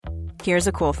Here's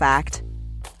a cool fact.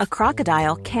 A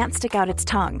crocodile can't stick out its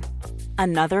tongue.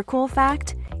 Another cool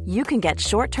fact, you can get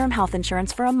short-term health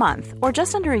insurance for a month or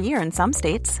just under a year in some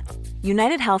states.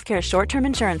 United Healthcare short-term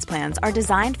insurance plans are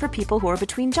designed for people who are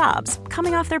between jobs,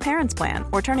 coming off their parents' plan,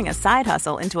 or turning a side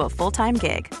hustle into a full-time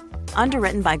gig.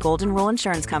 Underwritten by Golden Rule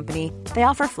Insurance Company, they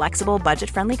offer flexible,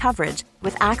 budget-friendly coverage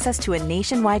with access to a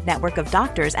nationwide network of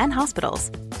doctors and hospitals.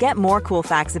 Get more cool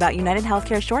facts about United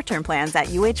Healthcare short-term plans at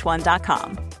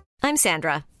uh1.com. I'm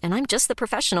Sandra, and I'm just the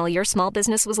professional your small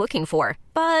business was looking for.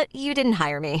 But you didn't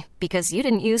hire me because you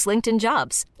didn't use LinkedIn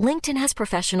Jobs. LinkedIn has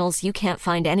professionals you can't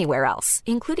find anywhere else,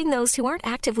 including those who aren't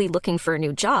actively looking for a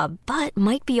new job, but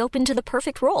might be open to the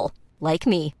perfect role, like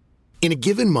me. In a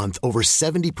given month, over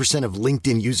 70% of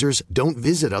LinkedIn users don't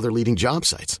visit other leading job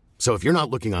sites. So if you're not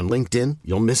looking on LinkedIn,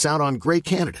 you'll miss out on great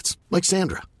candidates like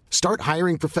Sandra. Start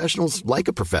hiring professionals like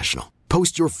a professional.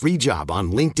 Post your free job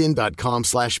on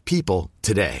linkedin.com/people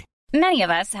today. Many of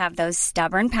us have those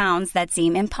stubborn pounds that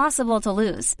seem impossible to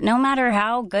lose, no matter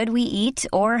how good we eat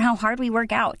or how hard we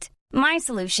work out. My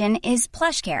solution is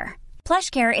PlushCare.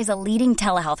 PlushCare is a leading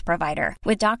telehealth provider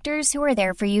with doctors who are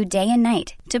there for you day and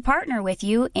night to partner with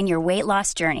you in your weight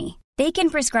loss journey. They can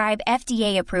prescribe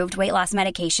FDA-approved weight loss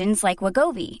medications like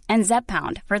Wegovy and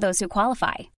Zepbound for those who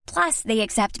qualify. Plus, they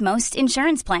accept most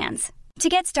insurance plans. To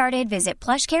get started, visit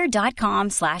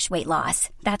plushcare.com/weightloss.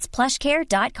 That's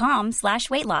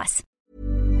plushcare.com/weightloss.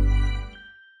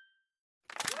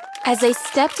 As I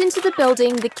stepped into the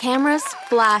building, the cameras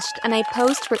flashed and I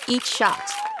posed for each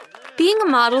shot. Being a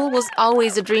model was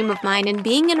always a dream of mine, and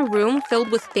being in a room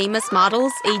filled with famous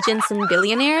models, agents, and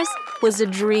billionaires was a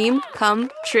dream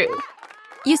come true.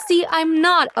 You see, I'm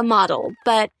not a model,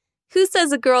 but who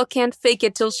says a girl can't fake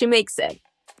it till she makes it?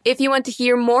 If you want to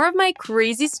hear more of my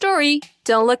crazy story,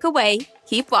 don't look away,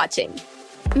 keep watching.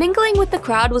 Mingling with the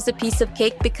crowd was a piece of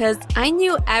cake because I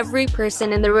knew every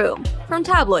person in the room, from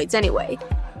tabloids anyway.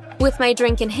 With my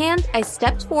drink in hand, I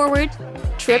stepped forward,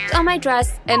 tripped on my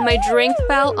dress, and my drink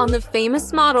fell on the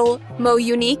famous model,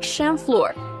 Monique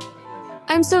Chamfleur.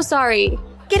 I'm so sorry.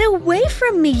 Get away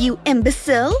from me, you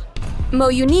imbecile!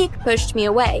 Monique pushed me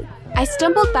away. I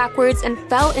stumbled backwards and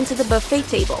fell into the buffet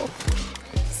table.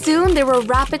 Soon, there were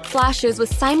rapid flashes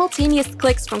with simultaneous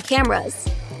clicks from cameras.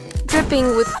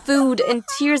 Dripping with food and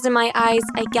tears in my eyes,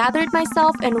 I gathered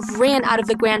myself and ran out of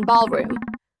the grand ballroom.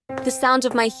 The sound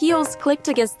of my heels clicked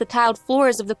against the tiled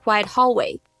floors of the quiet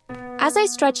hallway. As I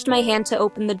stretched my hand to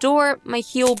open the door, my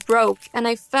heel broke and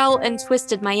I fell and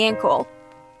twisted my ankle.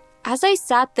 As I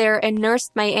sat there and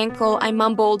nursed my ankle, I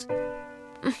mumbled,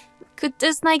 "Could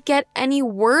this night get any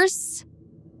worse?"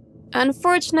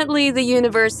 Unfortunately, the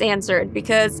universe answered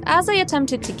because as I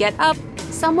attempted to get up,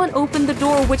 someone opened the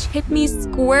door which hit me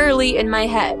squarely in my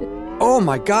head. Oh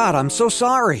my God, I'm so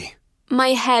sorry. My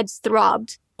head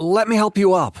throbbed. Let me help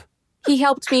you up. He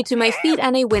helped me to my feet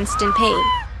and I winced in pain.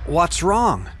 What's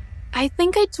wrong? I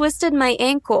think I twisted my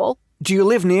ankle. Do you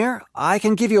live near? I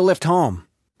can give you a lift home.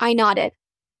 I nodded.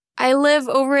 I live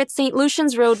over at St.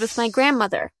 Lucian's Road with my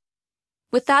grandmother.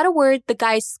 Without a word, the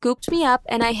guy scooped me up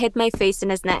and I hid my face in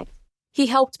his neck. He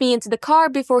helped me into the car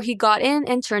before he got in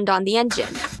and turned on the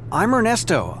engine. I'm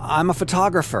Ernesto. I'm a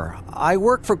photographer. I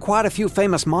work for quite a few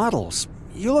famous models.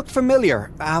 You look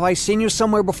familiar. Have I seen you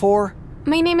somewhere before?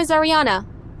 My name is Ariana.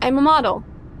 I'm a model.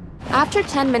 After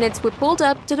 10 minutes, we pulled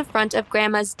up to the front of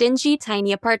Grandma's dingy,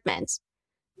 tiny apartment.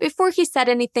 Before he said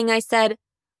anything, I said,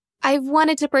 "I've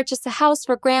wanted to purchase a house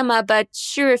for Grandma, but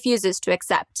she refuses to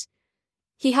accept."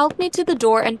 He helped me to the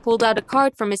door and pulled out a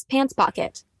card from his pants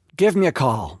pocket. Give me a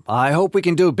call. I hope we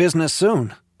can do business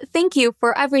soon. Thank you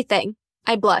for everything.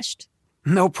 I blushed.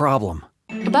 No problem.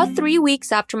 About 3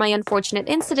 weeks after my unfortunate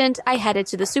incident, I headed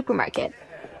to the supermarket.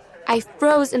 I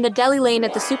froze in the deli lane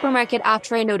at the supermarket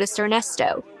after I noticed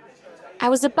Ernesto. I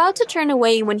was about to turn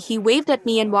away when he waved at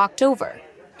me and walked over.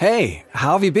 Hey,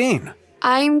 how have you been?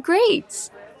 I'm great.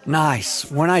 Nice.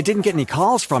 When I didn't get any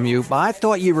calls from you, I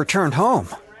thought you returned home.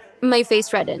 My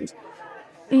face reddened.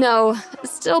 No,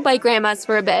 still by Grandma's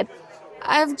for a bit.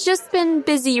 I've just been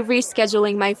busy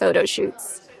rescheduling my photo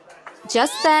shoots.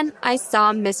 Just then, I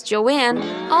saw Miss Joanne,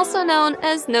 also known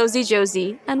as Nosy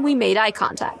Josie, and we made eye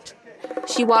contact.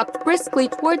 She walked briskly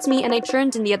towards me and I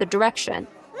turned in the other direction.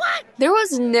 What? There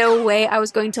was no way I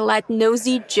was going to let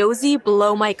Nosy Josie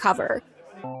blow my cover.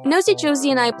 Nosy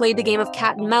Josie and I played the game of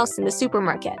cat and mouse in the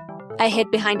supermarket. I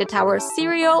hid behind a tower of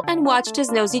cereal and watched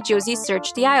as Nosy Josie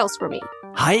searched the aisles for me.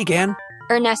 Hi again.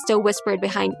 Ernesto whispered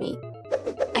behind me.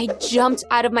 I jumped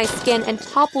out of my skin and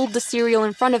toppled the cereal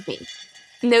in front of me.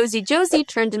 Nosy Josie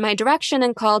turned in my direction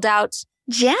and called out,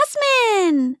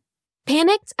 "Jasmine!"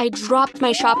 Panicked, I dropped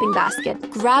my shopping basket,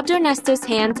 grabbed Ernesto's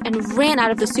hand, and ran out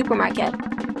of the supermarket.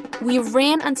 We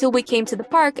ran until we came to the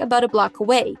park about a block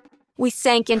away. We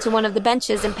sank into one of the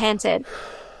benches and panted.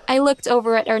 I looked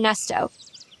over at Ernesto.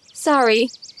 Sorry,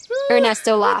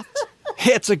 Ernesto laughed.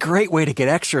 It's a great way to get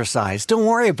exercise. Don't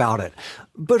worry about it.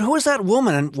 But who is that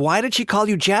woman and why did she call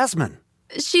you Jasmine?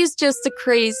 She's just a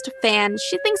crazed fan.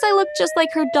 She thinks I look just like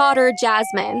her daughter,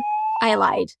 Jasmine. I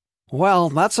lied. Well,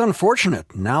 that's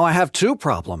unfortunate. Now I have two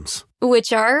problems.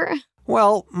 Which are?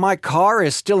 Well, my car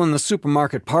is still in the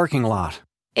supermarket parking lot.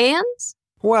 And?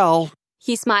 Well,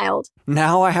 he smiled.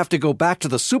 Now I have to go back to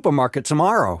the supermarket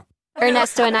tomorrow.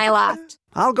 Ernesto and I laughed.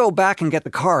 I'll go back and get the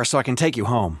car so I can take you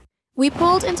home. We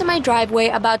pulled into my driveway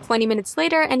about 20 minutes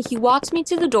later and he walked me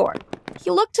to the door. He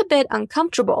looked a bit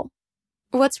uncomfortable.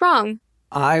 What's wrong?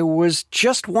 I was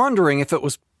just wondering if it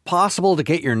was possible to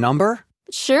get your number.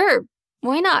 Sure.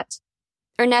 Why not?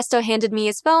 Ernesto handed me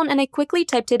his phone and I quickly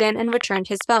typed it in and returned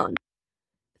his phone.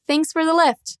 Thanks for the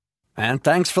lift. And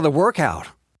thanks for the workout.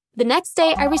 The next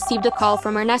day, I received a call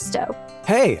from Ernesto.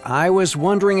 Hey, I was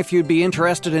wondering if you'd be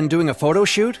interested in doing a photo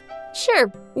shoot? Sure,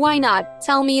 why not?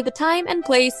 Tell me the time and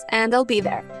place and I'll be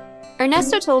there.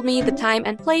 Ernesto told me the time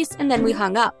and place and then we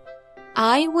hung up.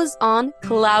 I was on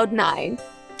cloud 9.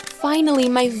 Finally,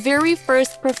 my very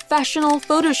first professional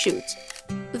photo shoot.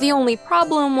 The only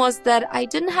problem was that I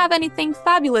didn't have anything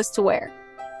fabulous to wear.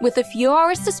 With a few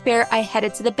hours to spare, I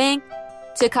headed to the bank,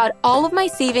 took out all of my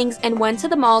savings, and went to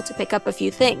the mall to pick up a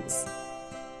few things.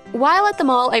 While at the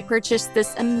mall, I purchased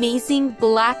this amazing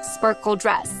black sparkle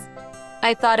dress.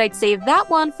 I thought I'd save that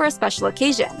one for a special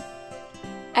occasion.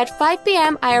 At 5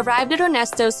 p.m., I arrived at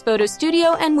Ernesto's photo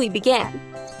studio and we began.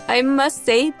 I must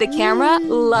say, the camera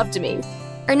loved me.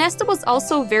 Ernesto was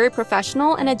also very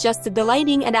professional and adjusted the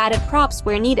lighting and added props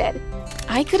where needed.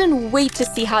 I couldn't wait to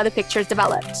see how the pictures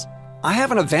developed. I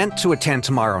have an event to attend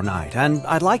tomorrow night, and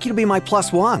I'd like you to be my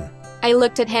 +1. I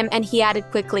looked at him and he added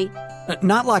quickly,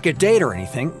 Not like a date or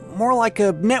anything, more like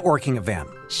a networking event.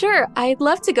 Sure, I'd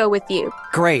love to go with you.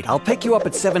 Great, I'll pick you up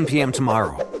at 7 p.m.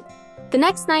 tomorrow. The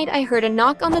next night, I heard a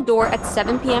knock on the door at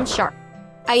 7 p.m. sharp.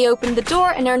 I opened the door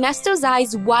and Ernesto's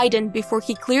eyes widened before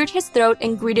he cleared his throat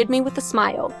and greeted me with a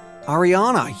smile.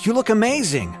 Ariana, you look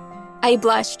amazing. I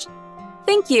blushed.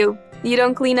 Thank you. You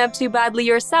don't clean up too badly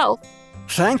yourself.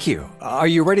 Thank you. Are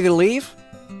you ready to leave?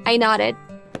 I nodded.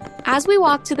 As we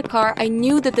walked to the car, I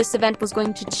knew that this event was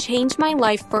going to change my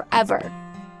life forever.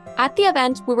 At the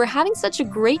event, we were having such a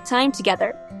great time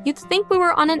together. You'd think we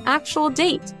were on an actual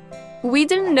date. We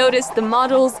didn't notice the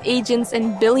models, agents,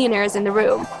 and billionaires in the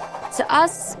room. To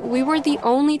us, we were the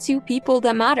only two people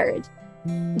that mattered.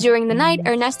 During the night,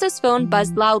 Ernesto's phone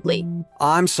buzzed loudly.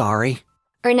 I'm sorry.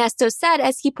 Ernesto said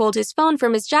as he pulled his phone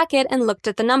from his jacket and looked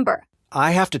at the number.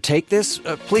 I have to take this?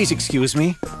 Please excuse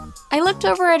me. I looked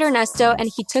over at Ernesto and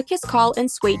he took his call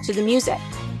and swayed to the music.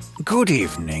 Good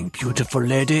evening, beautiful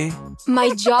lady. My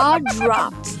jaw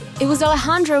dropped. It was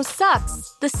Alejandro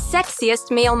Sucks, the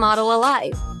sexiest male model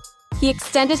alive. He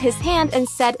extended his hand and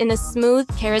said in a smooth,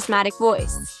 charismatic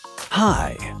voice,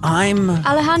 Hi, I'm...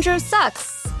 Alejandro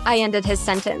Sucks. I ended his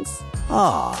sentence.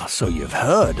 Ah, so you've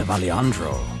heard of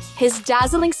Alejandro. His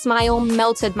dazzling smile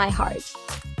melted my heart.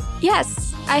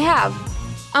 Yes, I have.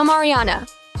 I'm Ariana.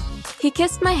 He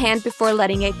kissed my hand before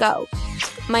letting it go.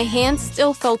 My hand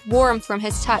still felt warm from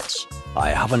his touch. I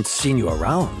haven't seen you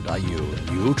around. Are you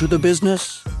new to the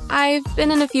business? I've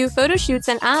been in a few photo shoots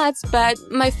and ads, but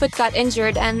my foot got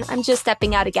injured and I'm just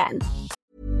stepping out again.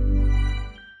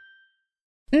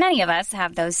 Many of us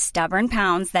have those stubborn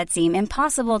pounds that seem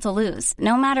impossible to lose,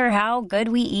 no matter how good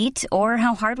we eat or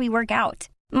how hard we work out.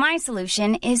 My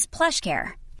solution is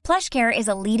PlushCare. PlushCare is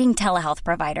a leading telehealth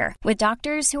provider with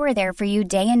doctors who are there for you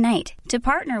day and night to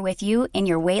partner with you in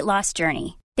your weight loss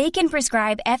journey. They can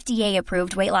prescribe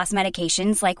FDA-approved weight loss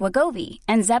medications like Wegovy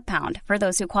and Zepbound for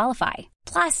those who qualify.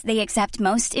 Plus, they accept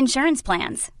most insurance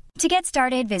plans. To get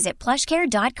started, visit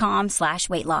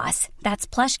plushcare.com/weightloss. That's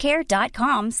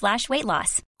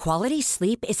plushcare.com/weightloss. Quality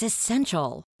sleep is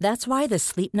essential. That's why the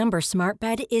Sleep Number Smart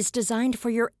Bed is designed for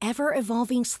your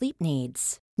ever-evolving sleep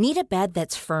needs. Need a bed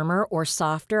that's firmer or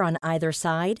softer on either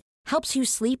side? Helps you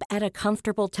sleep at a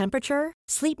comfortable temperature?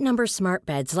 Sleep Number Smart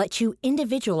Beds let you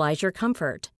individualize your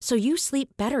comfort so you sleep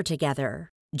better together.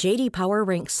 J.D. Power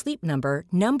ranks Sleep Number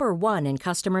 #1 in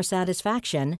customer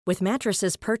satisfaction with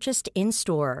mattresses purchased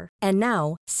in-store. And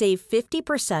now, save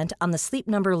 50% on the Sleep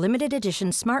Number Limited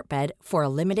Edition Smart Bed for a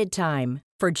limited time.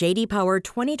 For J.D. Power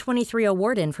 2023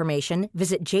 award information,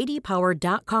 visit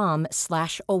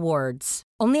jdpower.com/awards.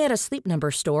 Only at a Sleep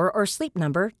Number store or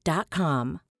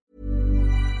sleepnumber.com.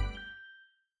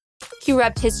 He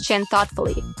rubbed his chin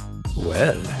thoughtfully.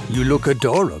 Well, you look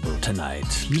adorable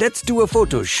tonight. Let's do a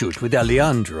photo shoot with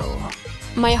Alejandro.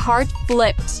 My heart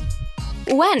flipped.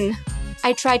 When?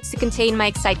 I tried to contain my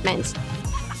excitement.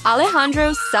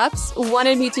 Alejandro Sups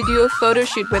wanted me to do a photo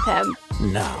shoot with him.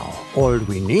 Now, all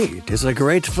we need is a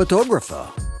great photographer.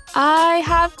 I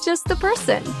have just the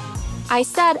person, I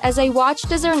said as I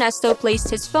watched as Ernesto placed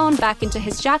his phone back into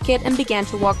his jacket and began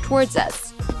to walk towards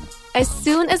us. As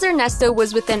soon as Ernesto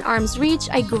was within arm's reach,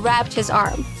 I grabbed his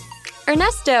arm.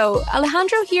 Ernesto,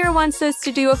 Alejandro here wants us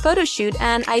to do a photo shoot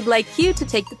and I'd like you to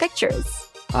take the pictures.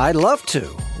 I'd love to.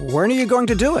 When are you going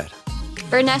to do it?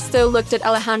 Ernesto looked at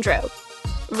Alejandro.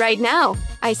 Right now,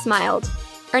 I smiled.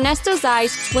 Ernesto's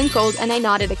eyes twinkled and I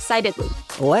nodded excitedly.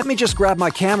 Let me just grab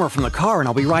my camera from the car and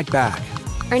I'll be right back.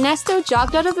 Ernesto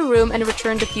jogged out of the room and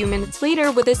returned a few minutes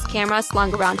later with his camera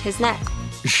slung around his neck.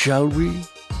 Shall we?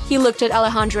 He looked at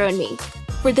Alejandro and me.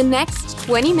 For the next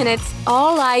 20 minutes,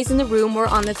 all eyes in the room were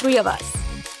on the three of us.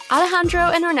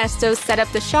 Alejandro and Ernesto set up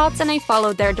the shots and I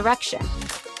followed their direction.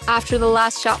 After the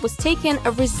last shot was taken,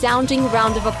 a resounding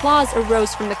round of applause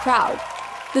arose from the crowd.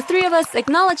 The three of us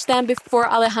acknowledged them before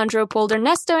Alejandro pulled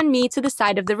Ernesto and me to the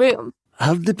side of the room.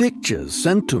 Have the pictures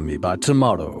sent to me by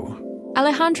tomorrow.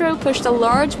 Alejandro pushed a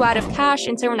large wad of cash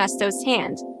into Ernesto's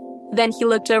hand. Then he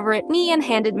looked over at me and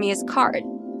handed me his card.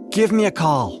 Give me a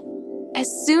call. As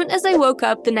soon as I woke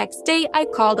up the next day, I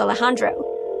called Alejandro.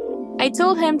 I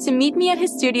told him to meet me at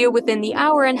his studio within the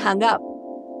hour and hung up.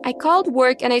 I called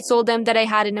work and I told them that I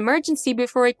had an emergency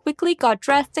before I quickly got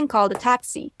dressed and called a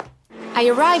taxi. I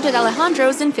arrived at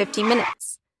Alejandro's in 15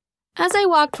 minutes. As I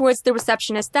walked towards the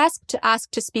receptionist desk to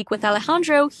ask to speak with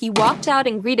Alejandro, he walked out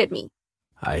and greeted me.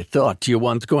 I thought you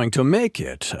weren't going to make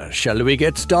it. Shall we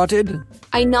get started?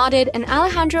 I nodded and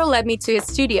Alejandro led me to his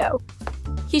studio.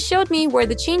 He showed me where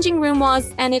the changing room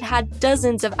was and it had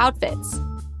dozens of outfits.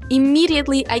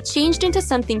 Immediately, I changed into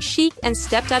something chic and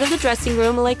stepped out of the dressing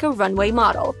room like a runway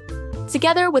model.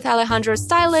 Together with Alejandro's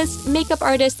stylist, makeup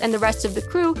artist, and the rest of the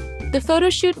crew, the photo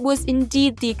shoot was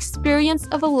indeed the experience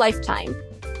of a lifetime.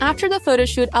 After the photo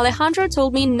shoot, Alejandro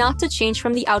told me not to change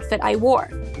from the outfit I wore.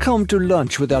 Come to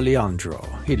lunch with Alejandro.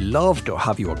 He'd love to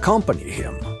have you accompany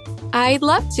him. I'd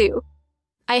love to.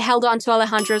 I held onto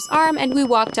Alejandro's arm and we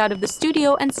walked out of the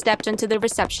studio and stepped into the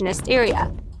receptionist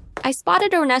area. I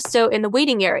spotted Ernesto in the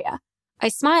waiting area. I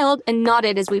smiled and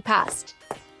nodded as we passed.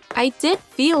 I did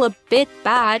feel a bit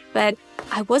bad, but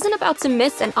I wasn't about to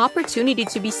miss an opportunity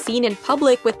to be seen in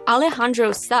public with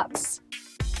Alejandro Sups.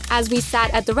 As we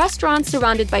sat at the restaurant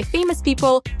surrounded by famous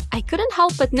people, I couldn't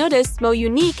help but notice Mo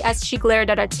Unique as she glared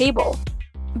at our table.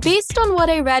 Based on what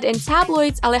I read in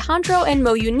tabloids, Alejandro and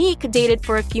Mo Unique dated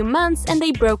for a few months and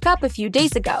they broke up a few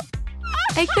days ago.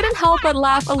 I couldn't help but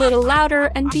laugh a little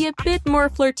louder and be a bit more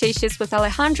flirtatious with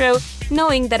Alejandro,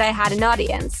 knowing that I had an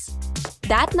audience.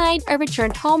 That night, I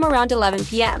returned home around 11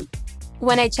 p.m.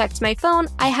 When I checked my phone,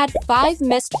 I had 5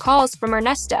 missed calls from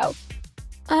Ernesto.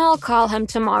 I'll call him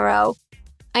tomorrow,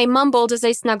 I mumbled as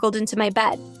I snuggled into my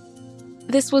bed.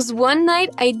 This was one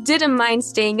night I didn't mind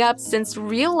staying up since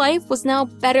real life was now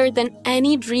better than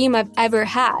any dream I've ever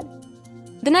had.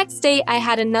 The next day, I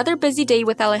had another busy day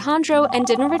with Alejandro and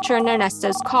didn't return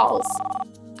Ernesto's calls.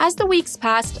 As the weeks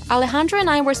passed, Alejandro and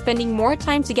I were spending more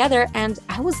time together and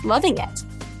I was loving it.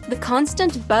 The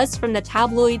constant buzz from the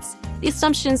tabloids, the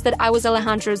assumptions that I was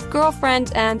Alejandro's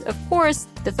girlfriend, and, of course,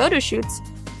 the photo shoots,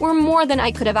 were more than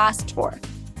I could have asked for.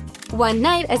 One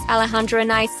night, as Alejandro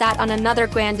and I sat on another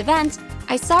grand event,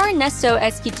 I saw Ernesto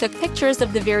as he took pictures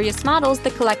of the various models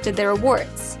that collected their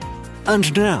awards.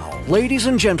 And now, ladies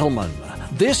and gentlemen,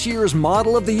 this year's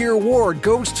Model of the Year award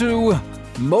goes to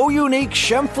Mo Unique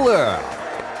Schempfler.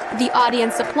 The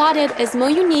audience applauded as Mo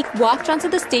Unique walked onto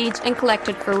the stage and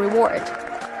collected her reward.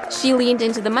 She leaned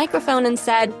into the microphone and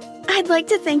said, I'd like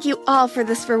to thank you all for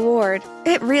this reward.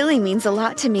 It really means a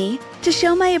lot to me. To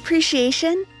show my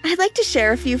appreciation, I'd like to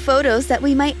share a few photos that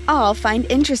we might all find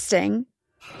interesting.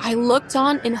 I looked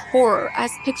on in horror as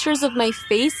pictures of my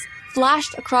face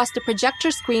flashed across the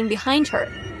projector screen behind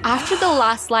her. After the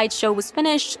last slideshow was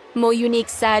finished, Mo Unique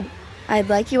said, I'd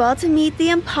like you all to meet the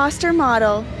imposter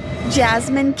model,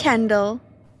 Jasmine Kendall.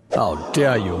 How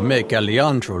dare you make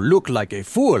Alejandro look like a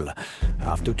fool?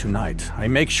 After tonight, I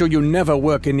make sure you never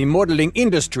work in the modeling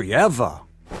industry ever.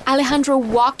 Alejandro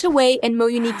walked away and Mo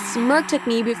Unique smirked at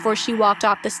me before she walked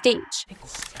off the stage.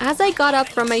 As I got up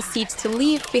from my seat to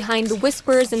leave, behind the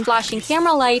whispers and flashing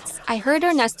camera lights, I heard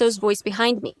Ernesto's voice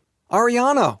behind me.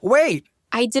 Ariana, wait!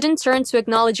 I didn't turn to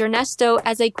acknowledge Ernesto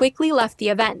as I quickly left the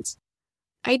event.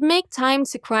 I'd make time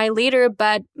to cry later,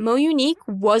 but Mo Unique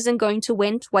wasn't going to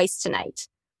win twice tonight.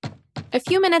 A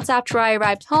few minutes after I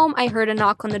arrived home, I heard a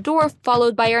knock on the door,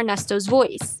 followed by Ernesto's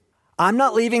voice. I'm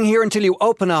not leaving here until you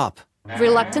open up.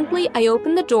 Reluctantly, I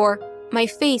opened the door, my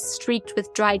face streaked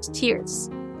with dried tears.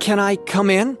 Can I come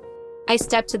in? I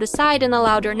stepped to the side and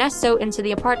allowed Ernesto into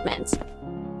the apartment.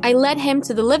 I led him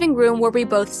to the living room where we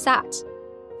both sat.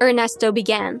 Ernesto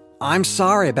began. I'm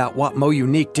sorry about what Mo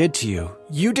Unique did to you.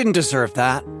 You didn't deserve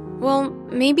that. Well,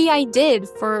 maybe I did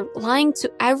for lying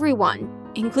to everyone,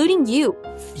 including you.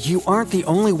 You aren't the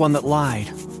only one that lied.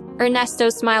 Ernesto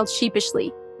smiled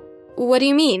sheepishly. What do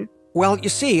you mean? Well, you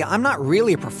see, I'm not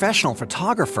really a professional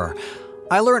photographer.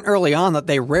 I learned early on that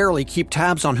they rarely keep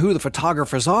tabs on who the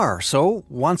photographers are, so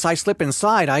once I slip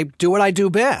inside, I do what I do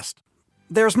best.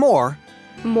 There's more.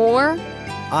 More?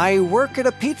 I work at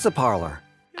a pizza parlor.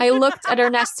 I looked at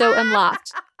Ernesto and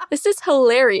laughed. This is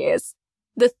hilarious.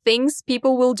 The things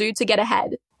people will do to get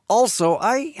ahead. Also,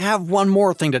 I have one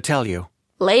more thing to tell you.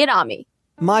 Lay it on me.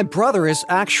 My brother is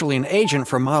actually an agent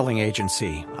for a modeling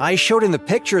agency. I showed him the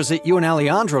pictures that you and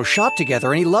Alejandro shot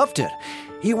together and he loved it.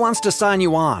 He wants to sign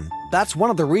you on. That's one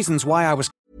of the reasons why I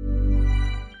was...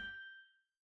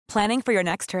 Planning for your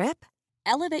next trip?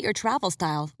 Elevate your travel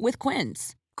style with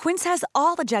Quince. Quince has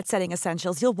all the jet-setting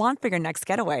essentials you'll want for your next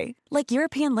getaway, like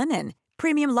European linen,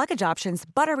 premium luggage options,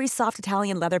 buttery soft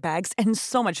Italian leather bags, and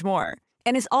so much more.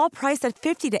 And is all priced at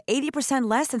 50 to 80%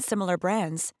 less than similar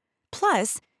brands.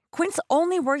 Plus, Quince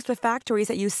only works with factories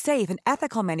that use safe and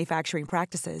ethical manufacturing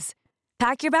practices.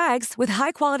 Pack your bags with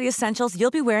high-quality essentials you'll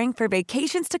be wearing for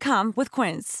vacations to come with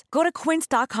Quince. Go to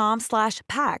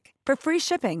quince.com/pack for free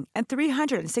shipping and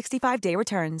 365-day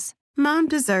returns. Mom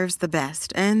deserves the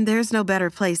best, and there's no better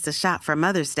place to shop for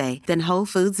Mother's Day than Whole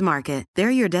Foods Market. They're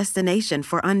your destination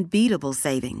for unbeatable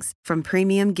savings, from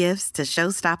premium gifts to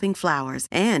show-stopping flowers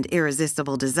and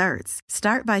irresistible desserts.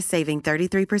 Start by saving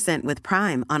 33% with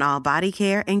Prime on all body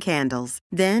care and candles.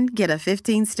 Then get a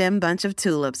 15-stem bunch of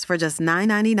tulips for just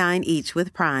 $9.99 each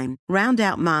with Prime. Round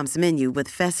out Mom's menu with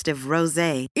festive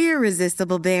rosé,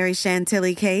 irresistible berry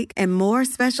chantilly cake, and more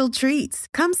special treats.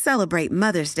 Come celebrate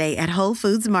Mother's Day at Whole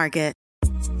Foods Market.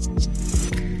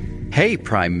 Hey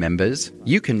Prime members,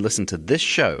 you can listen to this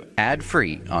show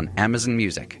ad-free on Amazon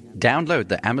Music. Download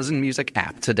the Amazon Music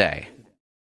app today.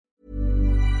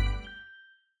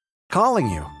 Calling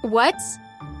you. What?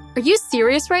 Are you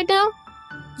serious right now?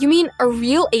 You mean a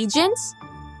real agent?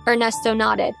 Ernesto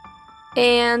nodded.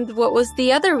 And what was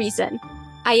the other reason?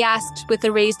 I asked with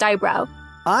a raised eyebrow.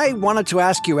 I wanted to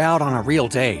ask you out on a real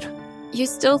date. You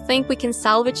still think we can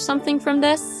salvage something from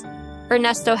this?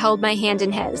 Ernesto held my hand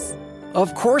in his.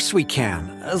 Of course we can,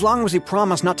 as long as we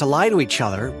promise not to lie to each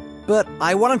other. But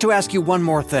I wanted to ask you one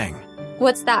more thing.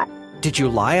 What's that? Did you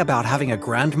lie about having a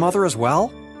grandmother as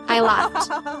well? I laughed.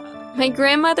 My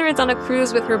grandmother is on a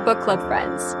cruise with her book club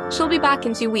friends. She'll be back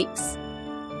in 2 weeks.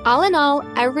 All in all,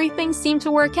 everything seemed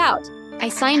to work out. I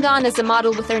signed on as a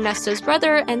model with Ernesto's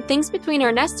brother, and things between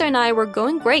Ernesto and I were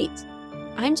going great.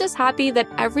 I'm just happy that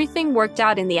everything worked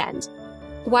out in the end.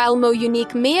 While Mo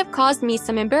Unique may have caused me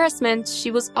some embarrassment, she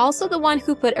was also the one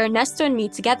who put Ernesto and me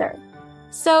together.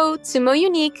 So, to Mo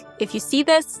Unique, if you see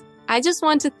this, I just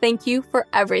want to thank you for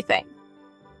everything.